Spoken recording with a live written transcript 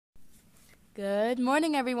Good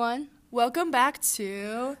morning, everyone. Welcome back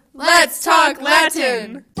to Let's Talk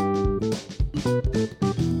Latin!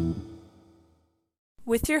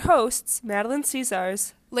 With your hosts, Madeline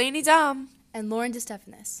Caesars, Lainey Dom, And Lauren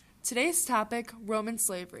DeStephanis. Today's topic, Roman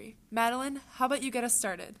slavery. Madeline, how about you get us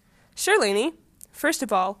started? Sure, Lainey. First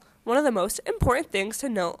of all, one of the most important things to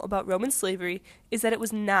know about Roman slavery is that it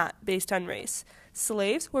was not based on race.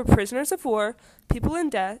 Slaves were prisoners of war, people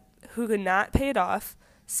in debt who could not pay it off,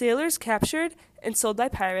 sailors captured and sold by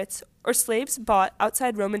pirates, or slaves bought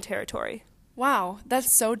outside Roman territory. Wow,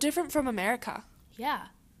 that's so different from America. Yeah,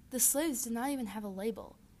 the slaves did not even have a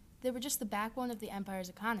label. They were just the backbone of the empire's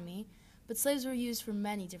economy, but slaves were used for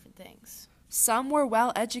many different things. Some were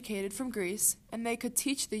well educated from Greece, and they could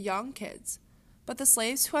teach the young kids. But the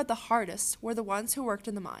slaves who had the hardest were the ones who worked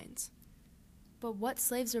in the mines. But what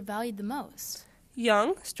slaves were valued the most?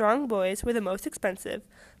 Young, strong boys were the most expensive,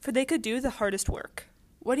 for they could do the hardest work.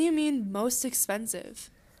 What do you mean, most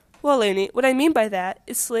expensive? Well, Lainey, what I mean by that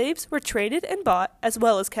is slaves were traded and bought as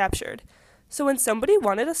well as captured. So when somebody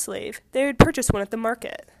wanted a slave, they would purchase one at the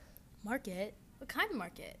market. Market? What kind of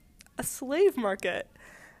market? A slave market.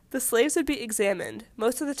 The slaves would be examined,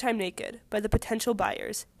 most of the time naked, by the potential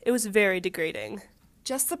buyers. It was very degrading.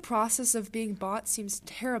 Just the process of being bought seems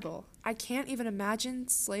terrible. I can't even imagine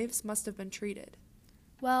slaves must have been treated.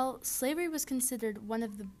 Well, slavery was considered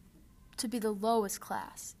to be the lowest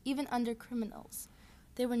class, even under criminals.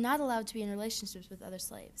 They were not allowed to be in relationships with other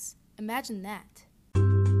slaves. Imagine that.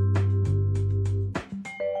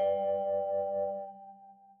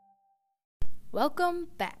 Welcome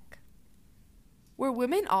back. Were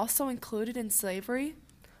women also included in slavery?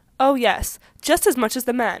 Oh yes, just as much as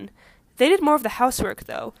the men. They did more of the housework,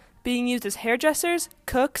 though, being used as hairdressers,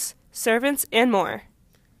 cooks, servants, and more.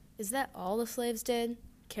 Is that all the slaves did?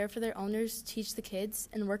 Care for their owners, teach the kids,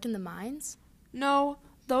 and work in the mines? No,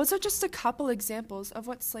 those are just a couple examples of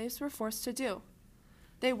what slaves were forced to do.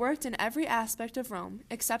 They worked in every aspect of Rome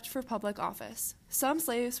except for public office. Some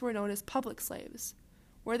slaves were known as public slaves,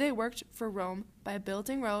 where they worked for Rome by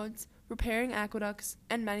building roads, repairing aqueducts,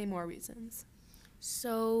 and many more reasons.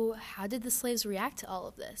 So, how did the slaves react to all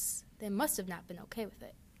of this? They must have not been okay with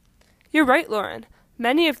it. You're right, Lauren.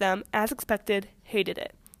 Many of them, as expected, hated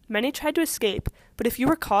it. Many tried to escape, but if you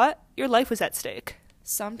were caught, your life was at stake.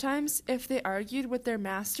 Sometimes, if they argued with their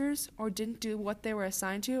masters or didn't do what they were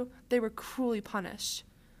assigned to, they were cruelly punished,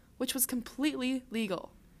 which was completely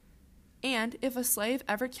legal. And if a slave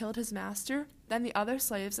ever killed his master, then the other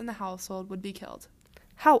slaves in the household would be killed.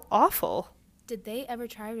 How awful! Did they ever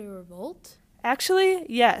try to revolt? Actually,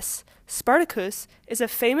 yes. Spartacus is a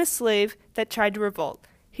famous slave that tried to revolt.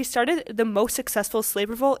 He started the most successful slave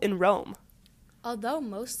revolt in Rome. Although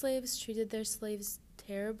most slaves treated their slaves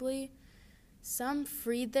terribly, some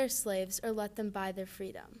freed their slaves or let them buy their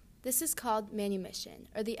freedom. This is called manumission,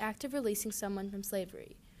 or the act of releasing someone from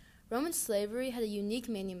slavery. Roman slavery had a unique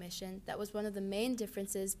manumission that was one of the main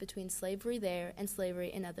differences between slavery there and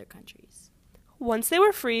slavery in other countries. Once they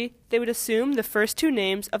were free, they would assume the first two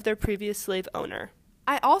names of their previous slave owner.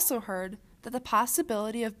 I also heard that the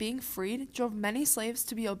possibility of being freed drove many slaves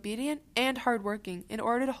to be obedient and hardworking in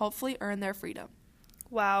order to hopefully earn their freedom.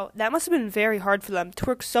 Wow, that must have been very hard for them to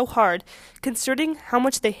work so hard, considering how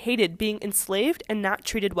much they hated being enslaved and not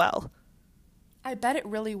treated well. I bet it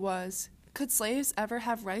really was. Could slaves ever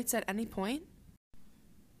have rights at any point?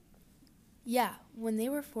 Yeah, when they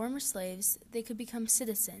were former slaves, they could become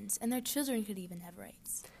citizens, and their children could even have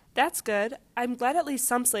rights. That's good. I'm glad at least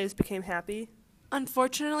some slaves became happy.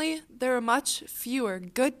 Unfortunately, there were much fewer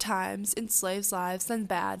good times in slaves' lives than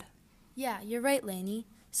bad. Yeah, you're right, Lainey.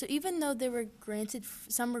 So even though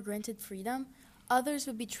some were granted freedom, others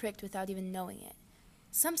would be tricked without even knowing it.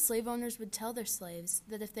 Some slave owners would tell their slaves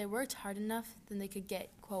that if they worked hard enough, then they could get,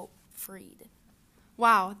 quote, freed.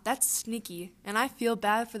 Wow, that's sneaky, and I feel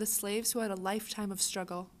bad for the slaves who had a lifetime of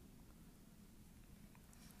struggle.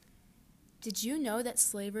 Did you know that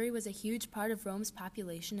slavery was a huge part of Rome's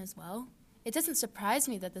population as well? It doesn't surprise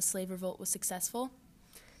me that the slave revolt was successful.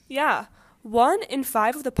 Yeah, 1 in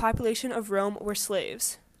 5 of the population of Rome were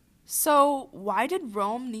slaves. So, why did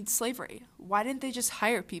Rome need slavery? Why didn't they just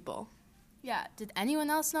hire people? Yeah, did anyone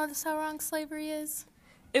else notice how wrong slavery is?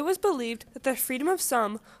 It was believed that the freedom of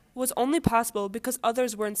some was only possible because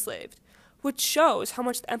others were enslaved, which shows how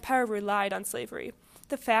much the empire relied on slavery.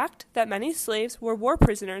 The fact that many slaves were war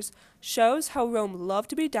prisoners shows how Rome loved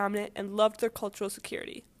to be dominant and loved their cultural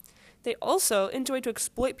security. They also enjoyed to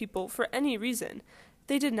exploit people for any reason.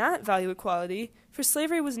 They did not value equality, for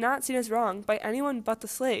slavery was not seen as wrong by anyone but the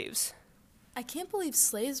slaves. I can't believe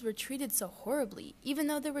slaves were treated so horribly, even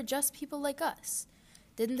though they were just people like us.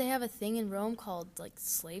 Didn't they have a thing in Rome called, like,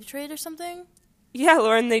 slave trade or something? Yeah,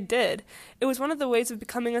 Lauren, they did. It was one of the ways of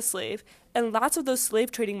becoming a slave, and lots of those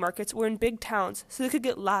slave trading markets were in big towns, so they could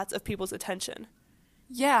get lots of people's attention.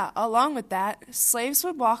 Yeah, along with that, slaves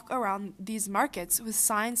would walk around these markets with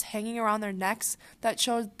signs hanging around their necks that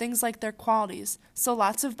showed things like their qualities, so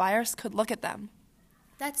lots of buyers could look at them.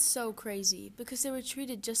 That's so crazy, because they were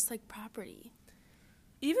treated just like property.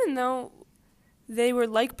 Even though they were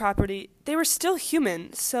like property, they were still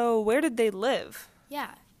human, so where did they live?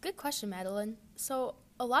 Yeah, good question, Madeline. So,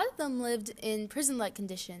 a lot of them lived in prison-like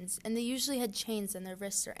conditions, and they usually had chains on their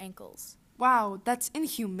wrists or ankles. Wow, that's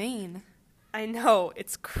inhumane. I know,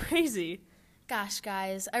 it's crazy. Gosh,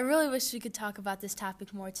 guys, I really wish we could talk about this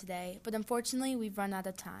topic more today, but unfortunately, we've run out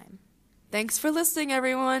of time. Thanks for listening,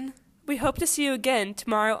 everyone. We hope to see you again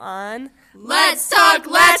tomorrow on Let's Talk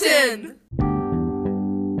Latin!